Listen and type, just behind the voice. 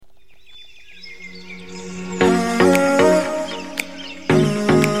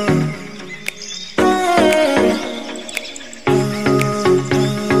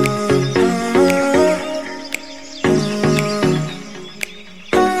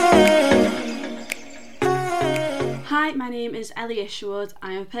Hi, my name is Ellie Isherwood.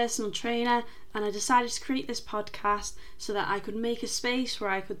 I am a personal trainer and I decided to create this podcast so that I could make a space where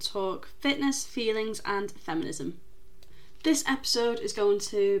I could talk fitness, feelings and feminism. This episode is going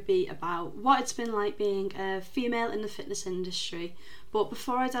to be about what it's been like being a female in the fitness industry. But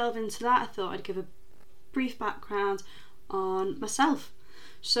before I delve into that, I thought I'd give a brief background on myself.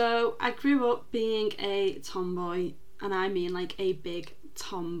 So I grew up being a tomboy, and I mean like a big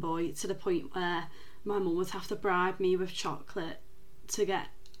tomboy, to the point where my mum would have to bribe me with chocolate to get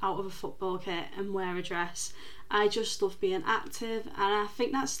out of a football kit and wear a dress. I just love being active, and I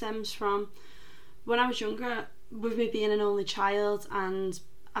think that stems from when I was younger, with me being an only child and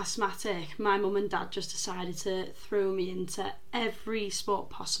asthmatic. My mum and dad just decided to throw me into every sport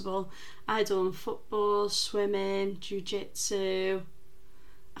possible. I done football, swimming, jiu-jitsu.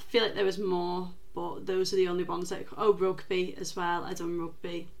 I feel like there was more, but those are the only ones that... rugby as well. I done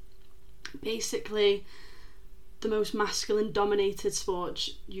rugby. Basically, the most masculine dominated sport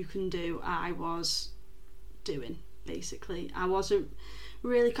you can do, I was doing. Basically, I wasn't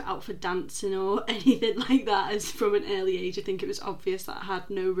really cut out for dancing or anything like that, as from an early age I think it was obvious that I had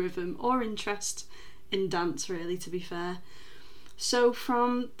no rhythm or interest in dance, really, to be fair. So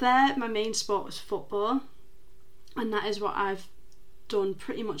from there, my main sport was football, and that is what I've done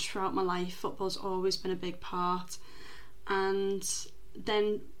pretty much throughout my life. Football's always been a big part. And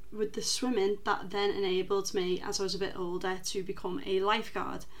then with the swimming, that then enabled me, as I was a bit older, to become a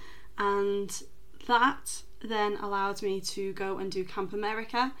lifeguard, and that then allowed me to go and do Camp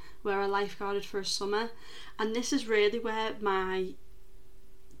America, where I lifeguarded for a summer. And this is really where my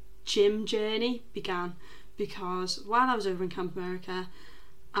gym journey began, because while I was over in Camp America,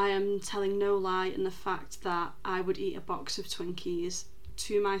 I am telling no lie in the fact that I would eat a box of Twinkies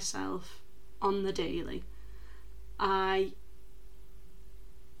to myself on the daily. I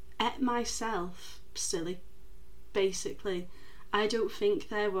ate myself silly, basically. I don't think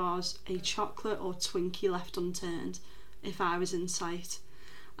there was a chocolate or Twinkie left unturned if I was in sight.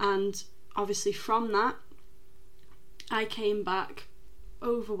 And obviously from that, I came back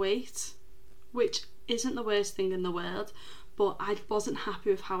overweight, which isn't the worst thing in the world, but I wasn't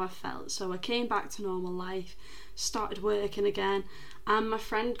happy with how I felt. So I came back to normal life, started working again, and my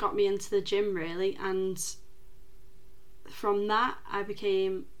friend got me into the gym, really, and from that I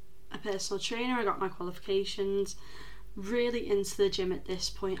became a personal trainer. I got my qualifications, really into the gym at this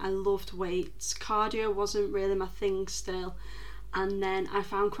point. I loved weights. Cardio wasn't really my thing still, and then I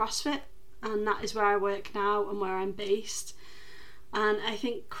found CrossFit, and that is where I work now and where I'm based. And I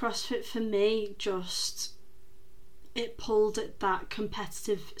think CrossFit for me, just, it pulled at that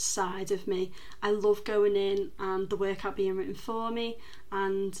competitive side of me. I love going in and the workout being written for me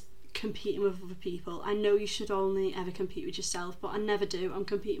and competing with other people. I know you should only ever compete with yourself, but I never do. I'm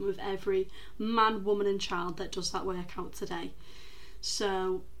competing with every man, woman and child that does that workout today.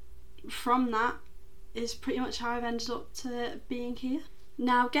 So from that is pretty much how I've ended up to being here.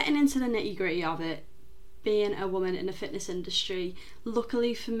 Now, getting into the nitty gritty of it, being a woman in the fitness industry,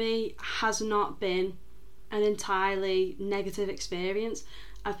 luckily for me, has not been an entirely negative experience.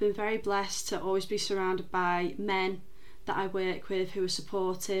 I've been very blessed to always be surrounded by men that I work with who are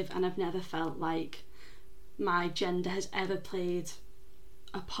supportive, and I've never felt like my gender has ever played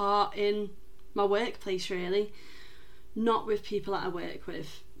a part in my workplace, really. Not with people that I work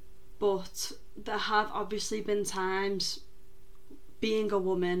with, but there have obviously been times being a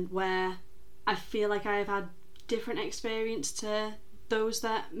woman where I feel like I've had different experience to those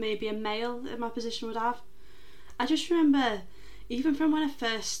that maybe a male in my position would have. I just remember, even from when I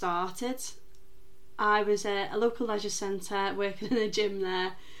first started, I was at a local leisure centre working in a gym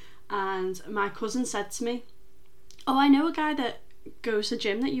there, and my cousin said to me, "Oh, I know a guy that goes to the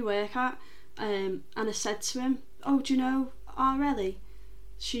gym that you work at," and I said to him, "Oh, do you know Ellie?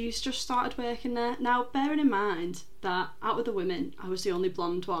 She's just started working there." Now, bearing in mind that out of the women, I was the only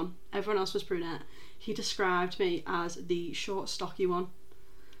blonde one, everyone else was brunette, he described me as the short, stocky one,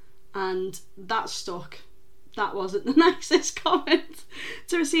 and that stuck. That wasn't the nicest comment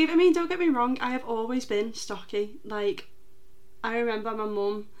to receive. I mean, don't get me wrong, I have always been stocky. Like, I remember my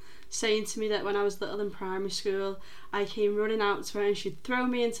mum saying to me that when I was little in primary school, I came running out to her and she'd throw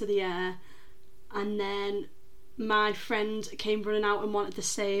me into the air, and then my friend came running out and wanted the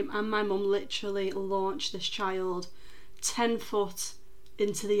same, and my mum literally launched this child 10 foot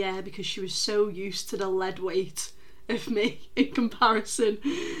into the air because she was so used to the lead weight of me in comparison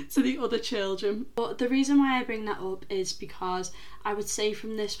to the other children. But the reason why I bring that up is because I would say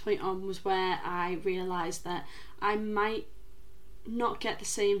from this point on was where I realised that I might not get the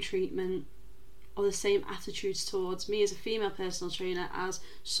same treatment or the same attitudes towards me as a female personal trainer as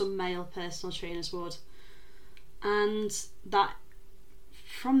some male personal trainers would. And that,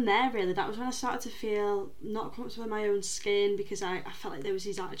 from there really, that was when I started to feel not comfortable in my own skin, because I felt like there was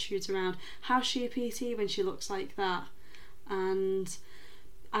these attitudes around, how's she a PT when she looks like that? And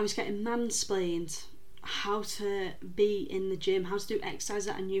I was getting mansplained how to be in the gym, how to do exercise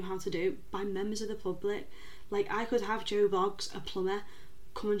that I knew how to do by members of the public. Like, I could have Joe Boggs, a plumber,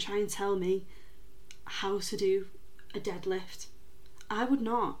 come and try and tell me how to do a deadlift. I would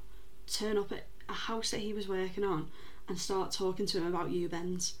not turn up at a house that he was working on and start talking to him about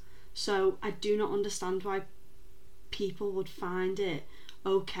U-bends. So I do not understand why people would find it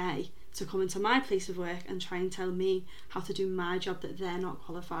okay to come into my place of work and try and tell me how to do my job that they're not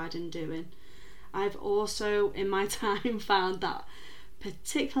qualified in doing. I've also in my time found that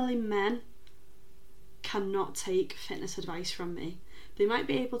particularly men cannot take fitness advice from me. They might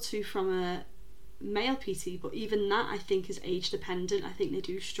be able to from a male PT, but even that I think is age dependent. I think they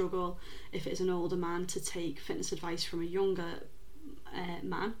do struggle, if it's an older man, to take fitness advice from a younger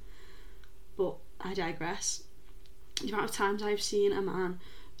man. But I digress. The amount of times I've seen a man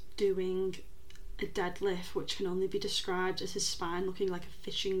doing a deadlift which can only be described as his spine looking like a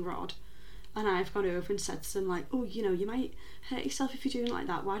fishing rod, and I've gone over and said to them, like, oh, you know, you might hurt yourself if you're doing it like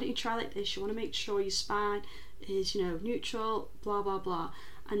that. Why don't you try like this? You want to make sure your spine is, you know, neutral, blah blah blah.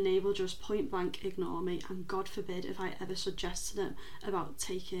 And they will just point blank ignore me, and God forbid if I ever suggest to them about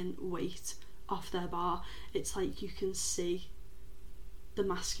taking weight off their bar. It's like you can see the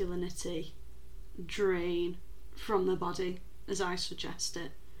masculinity drain from the body as I suggest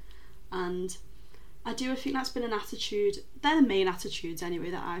it. And I do think that's been an attitude, they're the main attitudes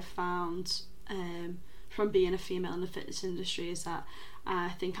anyway that I've found from being a female in the fitness industry, is that I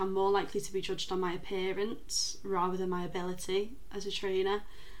think I'm more likely to be judged on my appearance rather than my ability as a trainer.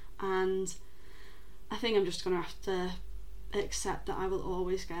 And I think I'm just going to have to accept that I will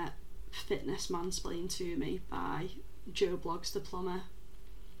always get fitness mansplained to me by Joe Bloggs the plumber.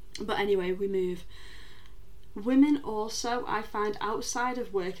 But anyway, we move. Women also, I find, outside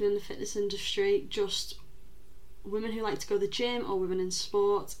of working in the fitness industry, just women who like to go to the gym or women in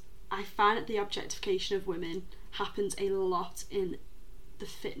sport, I find that the objectification of women happens a lot in the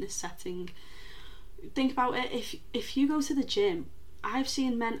fitness setting. Think about it, if you go to the gym, I've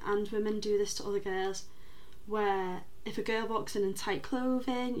seen men and women do this to other girls, where if a girl walks in tight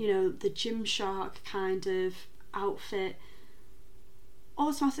clothing, you know, the Gymshark kind of outfit,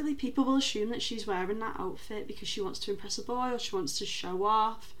 automatically people will assume that she's wearing that outfit because she wants to impress a boy or she wants to show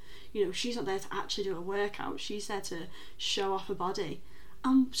off. You know, she's not there to actually do a workout, she's there to show off her body.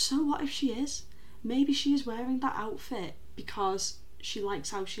 And so what if she is? Maybe she is wearing that outfit because she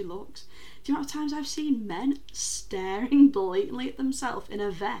likes how she looks. The amount of times I've seen men staring blatantly at themselves in a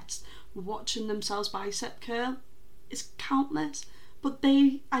vest, watching themselves bicep curl, is countless. But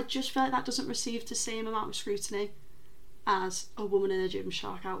I just feel like that doesn't receive the same amount of scrutiny as a woman in a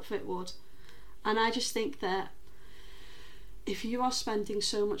Gymshark outfit would. And I just think that if you are spending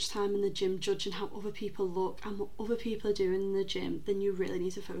so much time in the gym judging how other people look and what other people are doing in the gym, then you really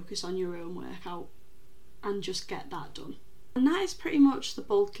need to focus on your own workout and just get that done. And that is pretty much the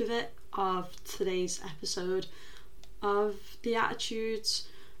bulk of it, of today's episode, of the attitudes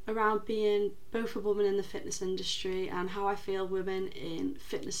around being both a woman in the fitness industry and how I feel women in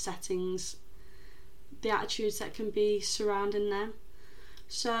fitness settings, the attitudes that can be surrounding them.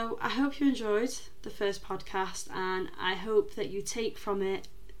 So I hope you enjoyed the first podcast, and I hope that you take from it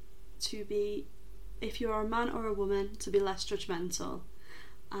to be, if you're a man or a woman, to be less judgmental.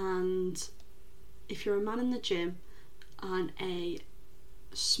 And if you're a man in the gym and a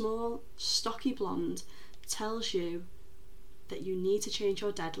small stocky blonde tells you that you need to change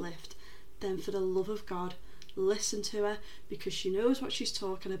your deadlift, then for the love of God, listen to her, because she knows what she's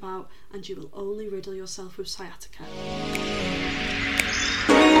talking about, and you will only riddle yourself with sciatica.